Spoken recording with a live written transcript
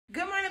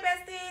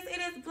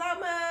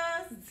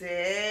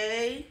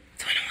Day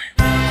 21.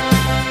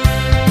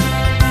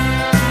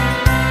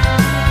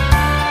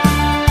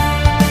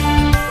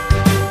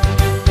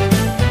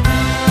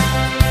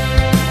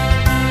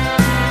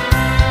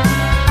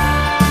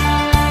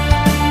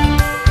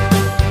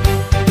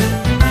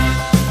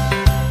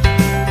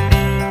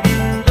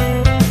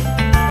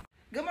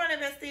 Good morning,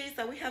 besties.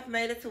 So we have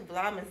made it to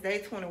Vlogmas Day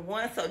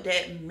 21. So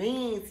that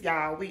means,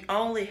 y'all, we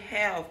only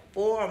have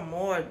 4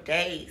 more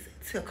days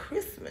till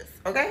Christmas.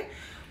 Okay?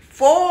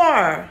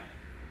 4.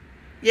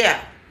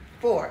 Yeah,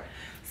 4.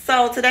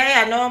 So today,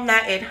 I know I'm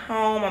not at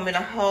home. I'm in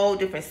a whole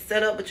different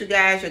setup. But you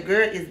guys, your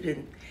girl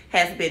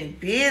has been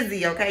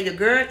busy. Okay? Your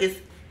girl is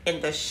in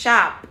the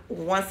shop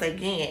once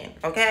again.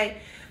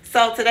 Okay?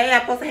 So today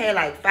I'm supposed to have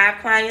like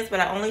 5 clients,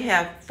 but I only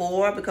have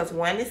 4 because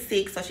 1 is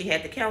sick, so she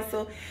had to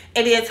cancel.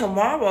 And then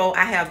tomorrow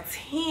I have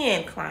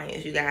 10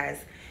 clients, you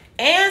guys.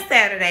 And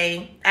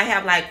Saturday I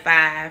have like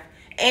 5,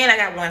 and I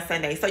got 1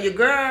 Sunday. So your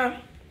girl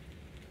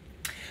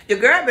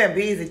been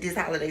busy this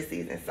holiday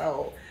season,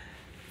 so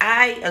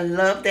I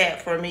love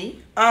that for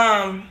me.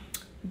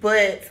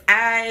 But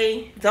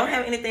I don't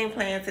have anything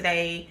planned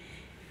today.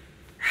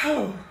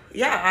 Oh,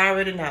 y'all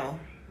already know.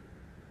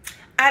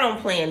 I don't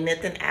plan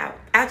nothing out.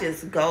 I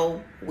just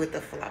go with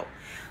the flow.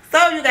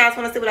 So you guys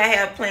want to see what I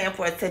have planned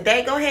for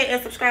today, go ahead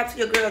and subscribe to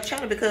your girl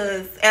channel,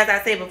 because as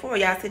I said before,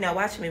 y'all sitting there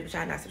watching me but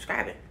y'all not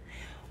subscribing.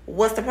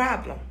 What's the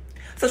problem?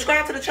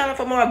 Subscribe to the channel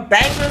for more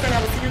bangers, and I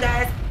will see you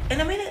guys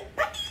in a minute.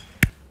 Bye.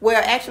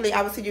 Well, actually,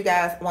 I will see you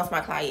guys once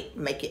my client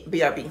make it.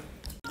 BRB.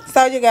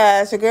 So you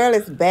guys, your girl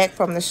is back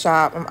from the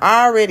shop. I'm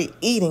already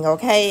eating,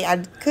 okay? I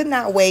could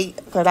not wait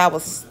because I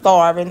was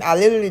starving. I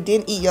literally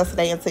didn't eat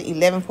yesterday until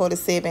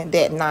 11:47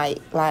 that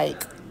night.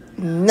 Like,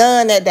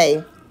 none that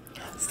day.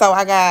 So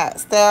I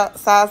got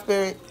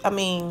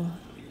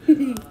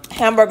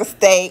hamburger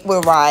steak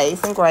with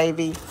rice and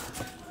gravy.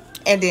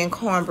 And then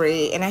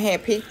cornbread. And I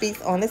had pig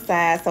feet on the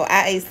side. So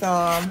I ate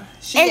some.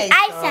 She ate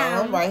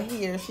some. Right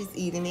here. She's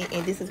eating it.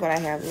 And this is what I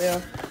have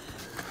left.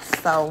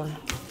 So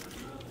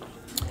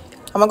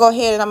I'm going to go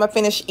ahead and I'm going to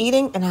finish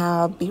eating, and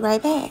I'll be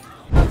right back.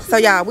 So,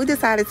 y'all, we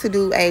decided to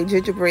do a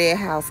gingerbread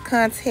house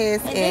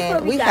contest,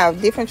 and we have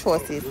different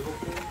choices.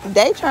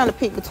 They trying to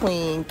pick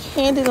between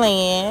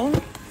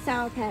Candyland,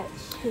 Sour Patch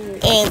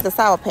Kids, and the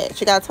Sour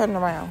Patch. You got to turn it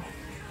around.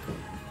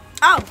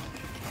 Oh.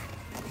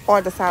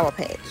 Or the Sour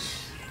Patch.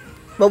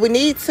 But we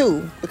need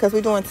 2 because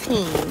we're doing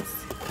teams.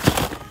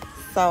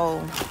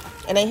 So,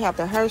 and they have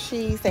the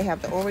Hershey's, they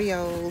have the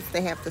Oreos,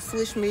 they have the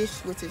Swish Mish,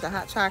 which is a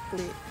hot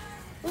chocolate.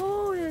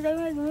 Oh, they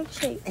make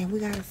milkshake. And we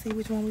gotta see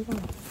which one we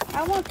want.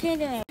 I want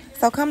Candyland.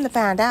 So come to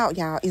find out,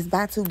 y'all, it's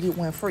buy 2 get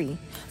 1 free.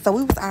 So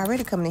we was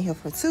already coming in here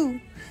for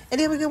 2, and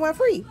then we get 1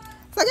 free.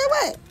 So guess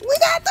what? We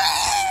got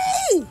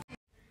 3.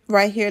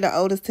 Right here, the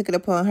oldest took it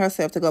upon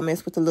herself to go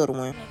mess with the little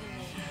one.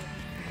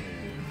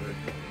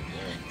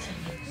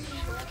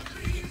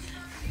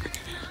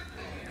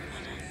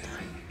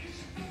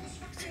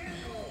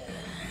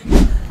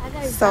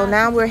 So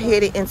now we're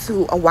headed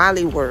into a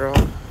Wally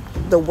World,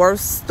 the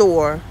worst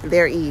store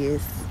there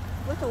is,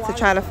 to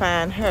try to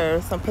find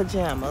her some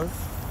pajamas.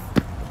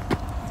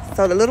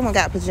 So the little one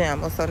got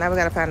pajamas, so now we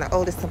gotta find the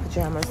oldest some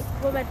pajamas.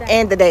 What about that?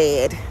 And the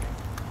dad,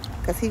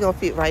 because he gonna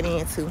fit right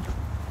in too.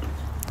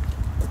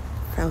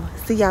 So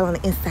see y'all on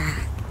the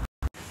inside.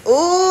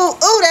 Ooh,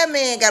 that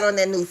man got on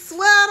that new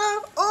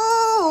sweater.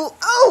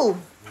 Ooh.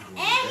 And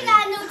he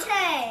got a new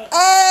tag.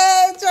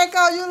 Hey,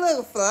 Draco, you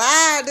look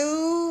fly,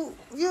 dude.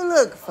 You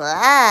look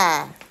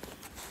fly.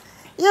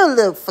 You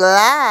look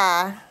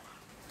fly.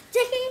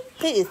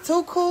 He is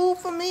too cool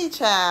for me,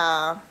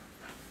 child.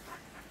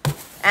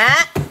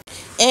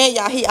 And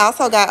y'all, he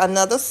also got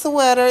another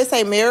sweater. It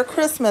say Merry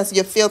Christmas,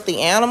 you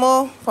filthy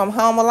animal, from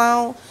Home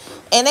Alone.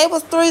 And it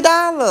was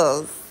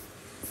 $3.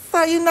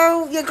 So you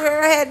know your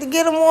girl had to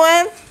get him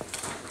one.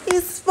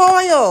 He's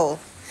spoiled.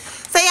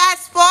 Say I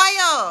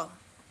spoiled.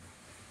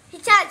 He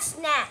tried to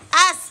snap.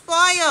 I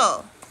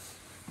spoiled.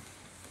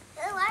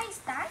 Why is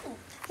that?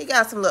 He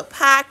got some little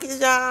pockets,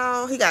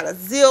 y'all. He got a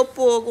zipper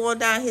going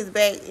down his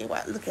back.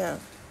 Look at him.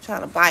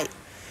 Trying to bite.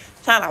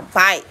 Don't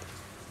bite.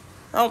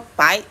 Don't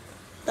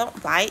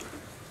bite.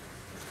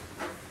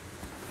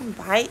 Don't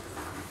bite.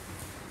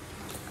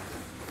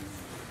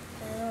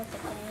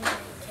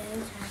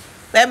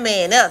 That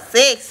man, that's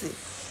sexy.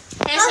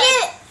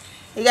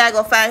 You gotta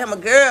go find him a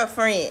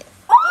girlfriend.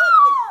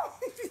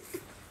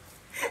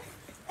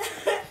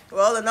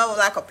 Rolling over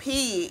like a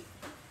pig.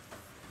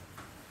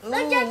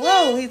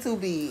 Whoa, he too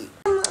big.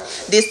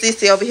 This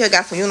sissy over here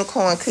got some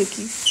unicorn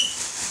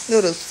cookies.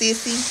 Little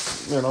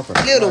sissy. Man,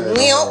 little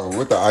wimp.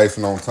 With the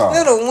icing on top.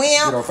 Little wimp.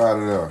 Get up out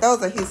of there.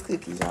 Those are his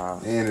cookies,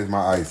 y'all. And it's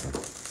my icing.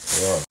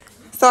 Yeah.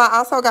 So I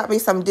also got me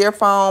some Deer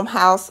Foam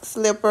house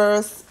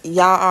slippers.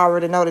 Y'all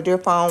already know the Deer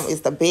Foam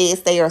is the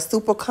best. They are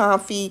super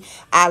comfy.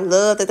 I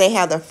love that they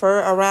have the fur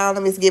around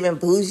them. It's giving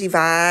bougie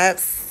vibes.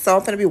 So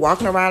I'm going to be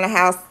walking around the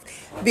house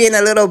being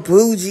a little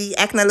bougie,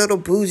 acting a little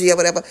bougie or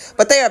whatever.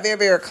 But they are very,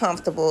 very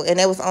comfortable. And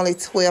it was only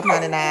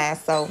 $12.99.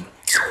 So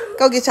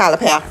go get y'all a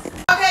pair.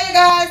 Okay, Okay, you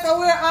guys, so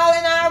we're all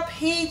in our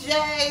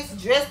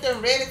PJs, dressed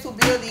and ready to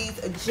build these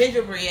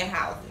gingerbread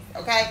houses,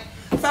 okay?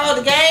 So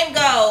the game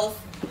goes,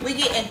 we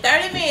get in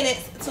 30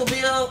 minutes to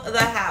build the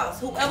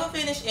house. Whoever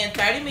finished in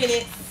 30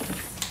 minutes,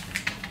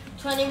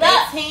 20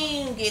 that bucks.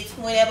 team get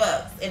 20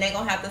 bucks, and they're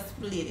gonna have to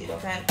split it,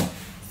 okay?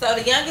 So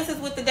the youngest is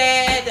with the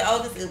dad, the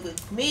oldest is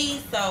with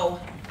me, so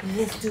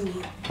let's do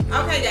it.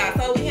 Okay, guys,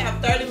 so we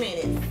have 30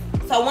 minutes.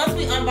 So once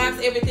we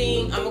unbox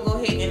everything, I'm gonna go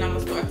ahead and I'm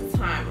gonna start the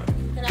timer.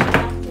 Can I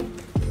have it?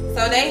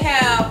 So they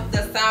have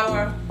the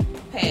Sour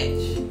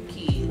Patch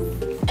Kids.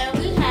 And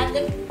we have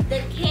the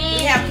candy.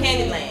 We have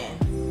Candyland.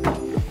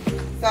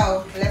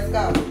 So let's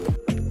go.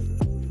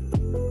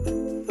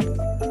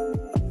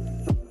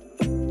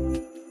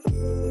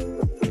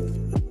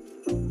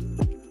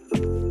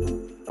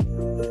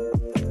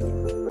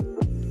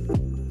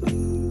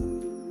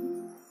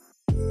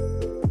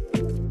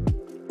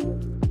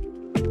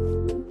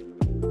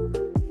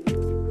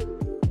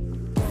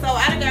 So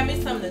I done got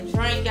me something to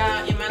drink,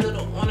 y'all, in my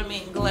little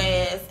ornament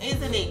glass.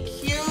 Isn't it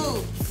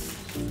cute?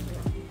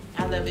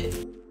 I love it.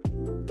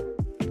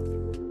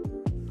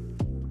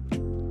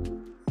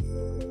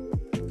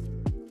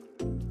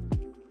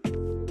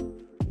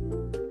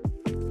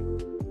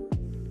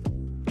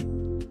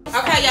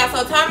 Okay, y'all,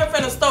 so timer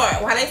finna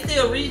start. While they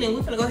still reading,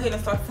 we finna go ahead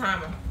and start the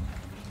timer.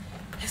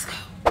 Let's go.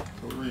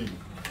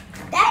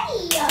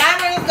 Daddy.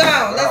 Timer is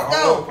gone. Let's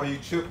go. Before you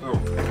chip them.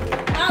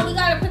 Oh, we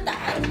gotta put the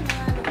ice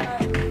around the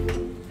part.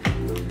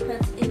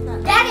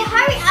 Daddy,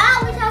 hurry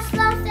up. We just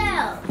slow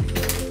down.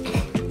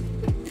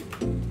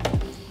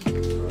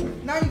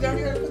 No, you don't.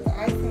 You gotta put the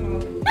icing on.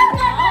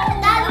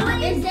 No.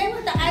 It said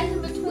put the ice in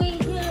between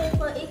here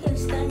so it can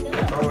stand up.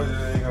 Oh,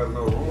 yeah, ain't got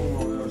no room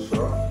over there,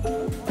 shop.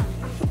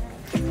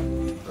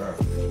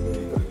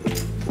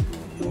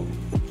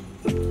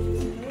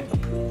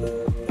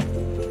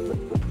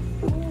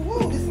 Woo,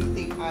 this is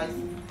thick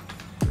icing.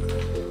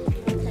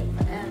 It'll take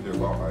forever. Yeah,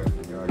 about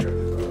icing. Yeah, I got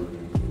this already.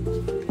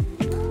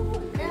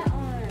 That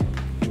one.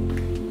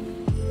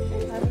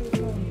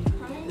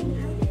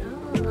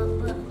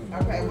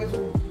 Okay, which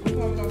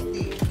one gonna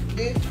stick?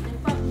 This?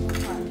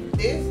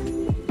 This?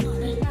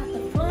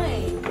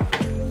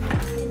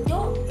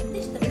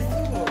 It's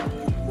two more.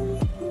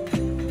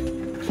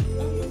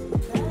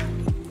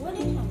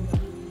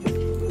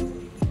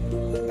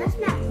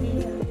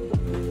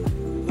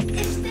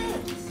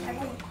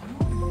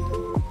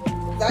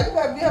 So you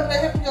better be able to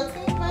help your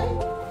teammate.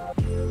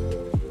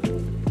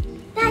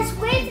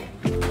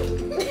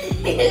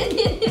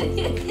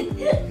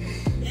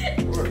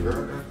 What,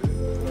 girl?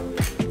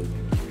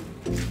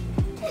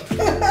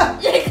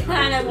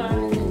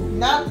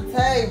 Not the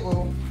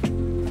table.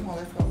 Come on,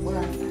 let's go. What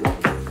else?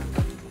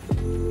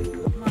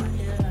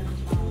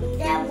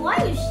 Dad, why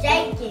are you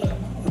shaking?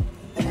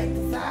 Take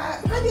the side.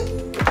 What are you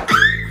doing?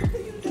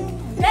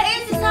 That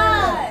is the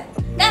side.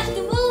 That's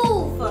the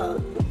roof.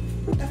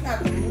 That's not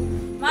the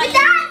roof. My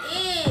dad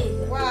is.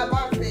 Why I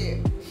box it?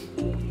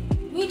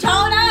 We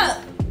told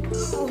up.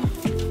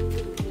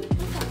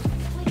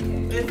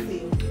 Let's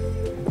see.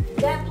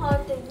 That part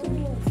the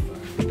roof.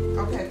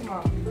 Okay, come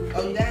on.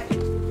 Oh, you got it?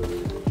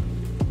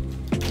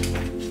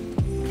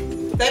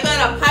 They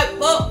better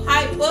pipe up,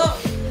 pipe up.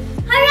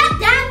 Hurry up,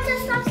 Dad.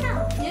 Just stop now.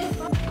 This ain't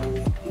gonna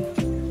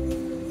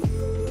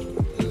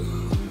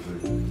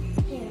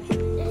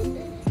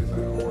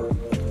work.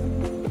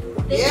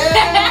 Yeah.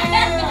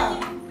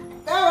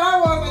 That's what I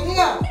want to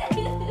hear.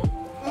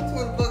 I'm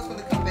 20 bucks when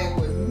they come back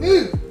with me.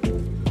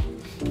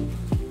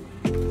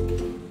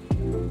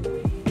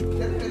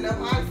 That's enough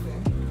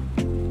icing.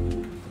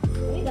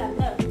 We got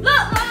that. Look, Mom.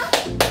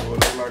 What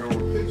it look like on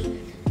the picture?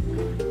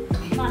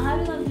 Mom, how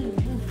you gonna do the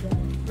roof, though?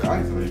 The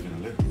ice ain't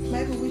gonna lift.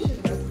 Maybe we should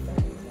have got the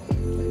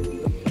same one.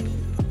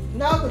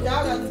 No, because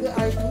y'all got the good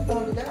icing. We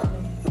wanted that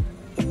one.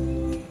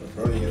 That's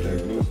how you get that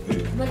glue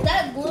stick. But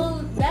that glue,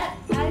 that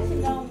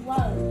icing don't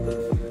work.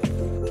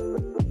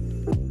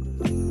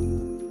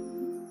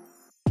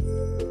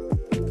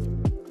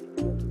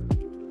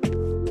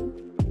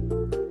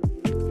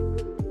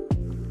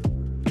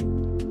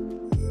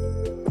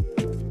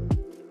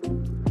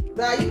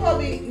 Now, you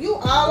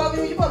all over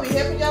here, you supposed to be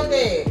helping your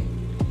dad.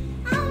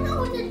 I don't know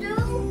what to do.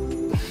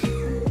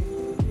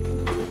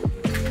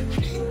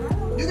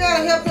 You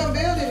gotta help him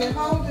build it and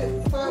hold it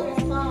so it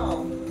won't fall.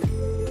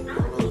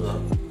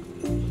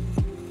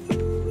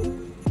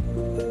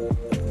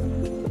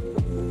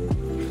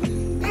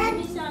 Dad,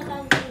 you sound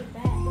like you're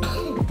back.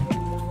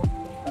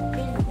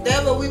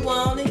 That's what we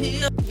want to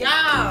hear.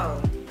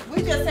 Y'all, we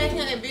just sat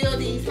here and build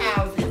these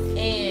houses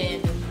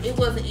and it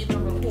wasn't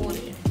even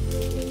recorded.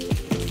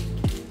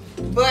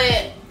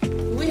 But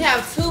we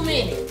have 2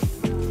 minutes.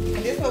 And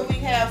this is what we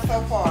have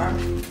so far.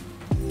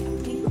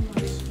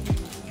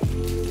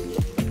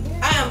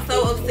 I am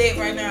so upset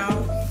right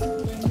now.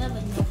 There's never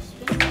enough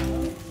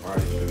space.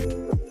 Right, shit.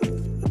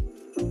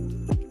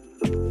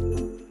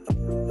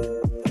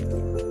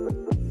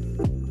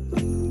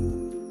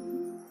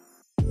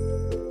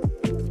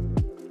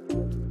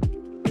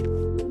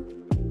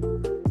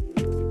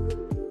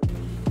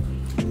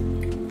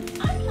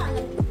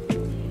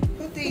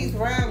 Put these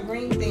round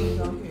green things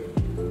on here.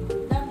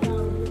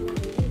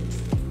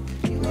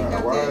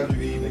 like why that. are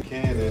you eating a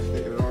can and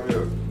sticking it on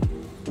here?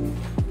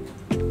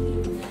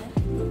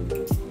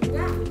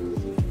 Yeah.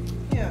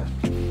 Yeah.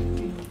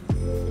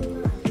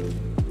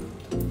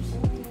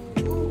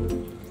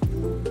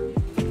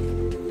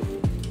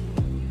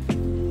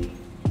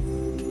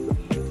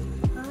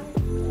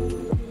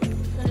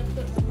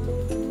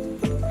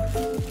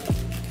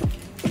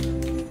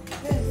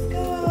 Let's go.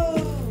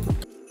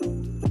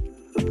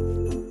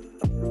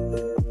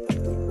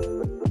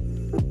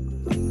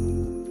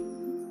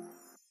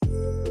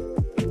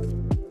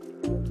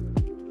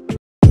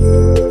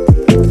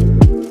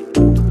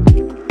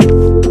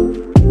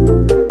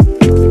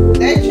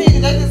 They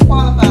cheated. They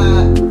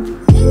disqualified.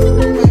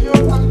 Because you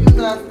don't talk to use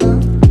our stuff.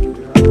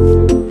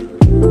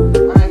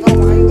 Alright, go,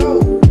 Ryan, go.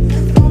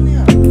 Let's go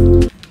now.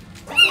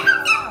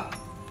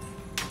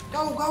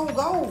 Go, go,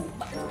 go.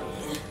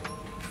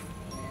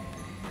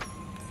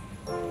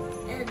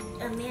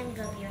 A man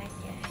gonna be right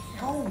there.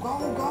 Go, go,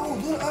 go.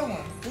 Do the other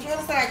one. Do the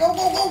other side. Go,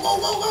 go, go, go,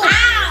 go, go. Ow!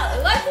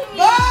 Look at me!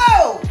 Go!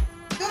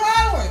 Do the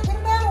other one. Do the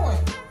other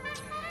one.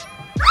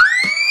 Look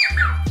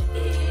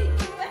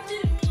at me!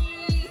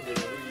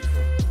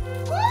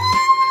 Woo!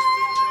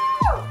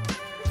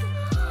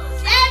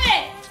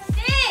 7,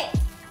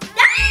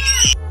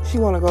 6. She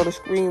want to go to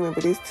screaming,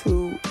 but it's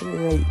too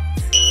late.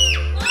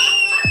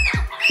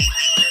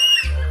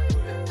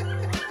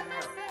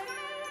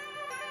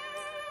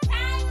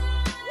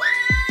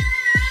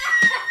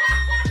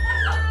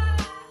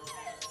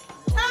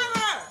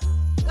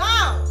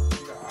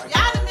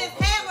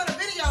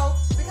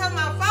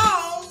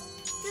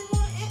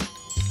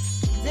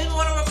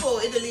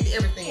 It deleted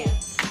everything.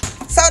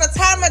 So the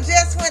timer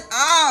just went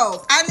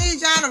off. I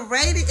need y'all to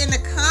rate it in the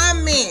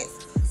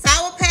comments.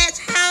 Sour Patch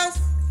House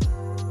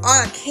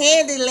or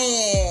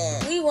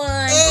Candyland? We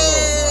won.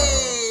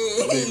 Hey,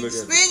 Let me look at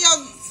spin your,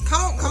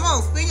 come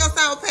on, spin your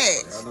Sour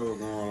Patch. I know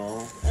what's going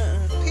on.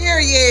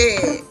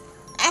 Period.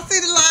 I see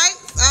the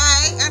lights. All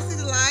right, I see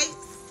the lights.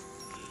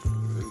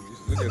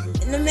 Just look at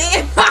the. The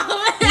man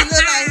falling. He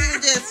look like he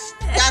just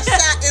got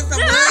shot in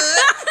some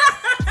blood.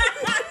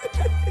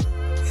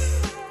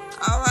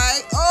 All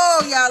right.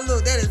 Oh, y'all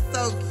look. That is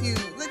so cute.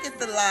 Look at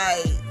the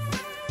lights.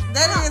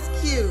 That is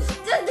cute.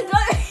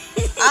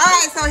 All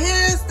right. So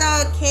here's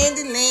the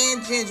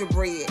Candyland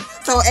gingerbread.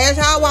 So as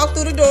y'all walk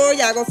through the door,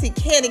 y'all gonna see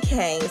candy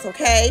canes.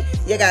 Okay.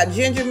 You got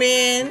ginger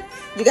men.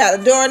 You got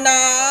a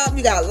doorknob.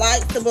 You got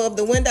lights above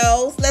the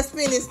windows. Let's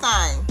spin this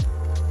thing.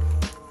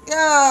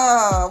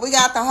 Yeah. We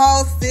got the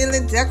whole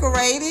ceiling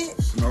decorated.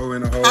 Snow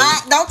in the hole.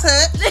 Don't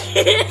touch.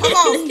 Come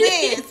on,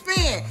 spin,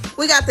 spin.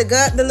 We got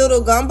the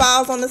little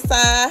gumballs on the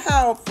side.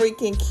 How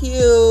freaking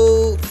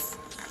cute.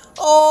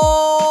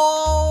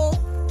 Oh.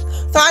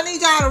 So I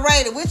need y'all to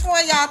rate it. Which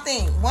one y'all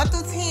think? 1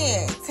 through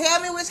 10. Tell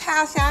me which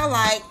house y'all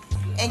like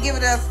and give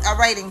it us a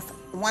rating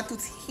 1 through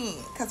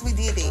 10. Because we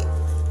did it.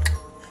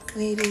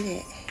 We did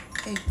it.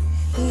 Hey,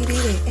 we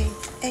did it. Hey,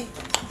 hey.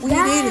 We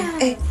did it.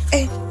 Hey,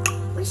 hey.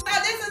 So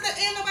this is the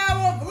end of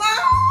our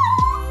vlog.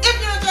 If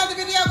you enjoyed the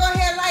video, go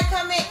ahead, like,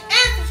 comment,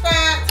 and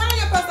subscribe. Turn on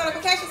your post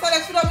notifications so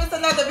that you don't miss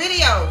another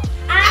video.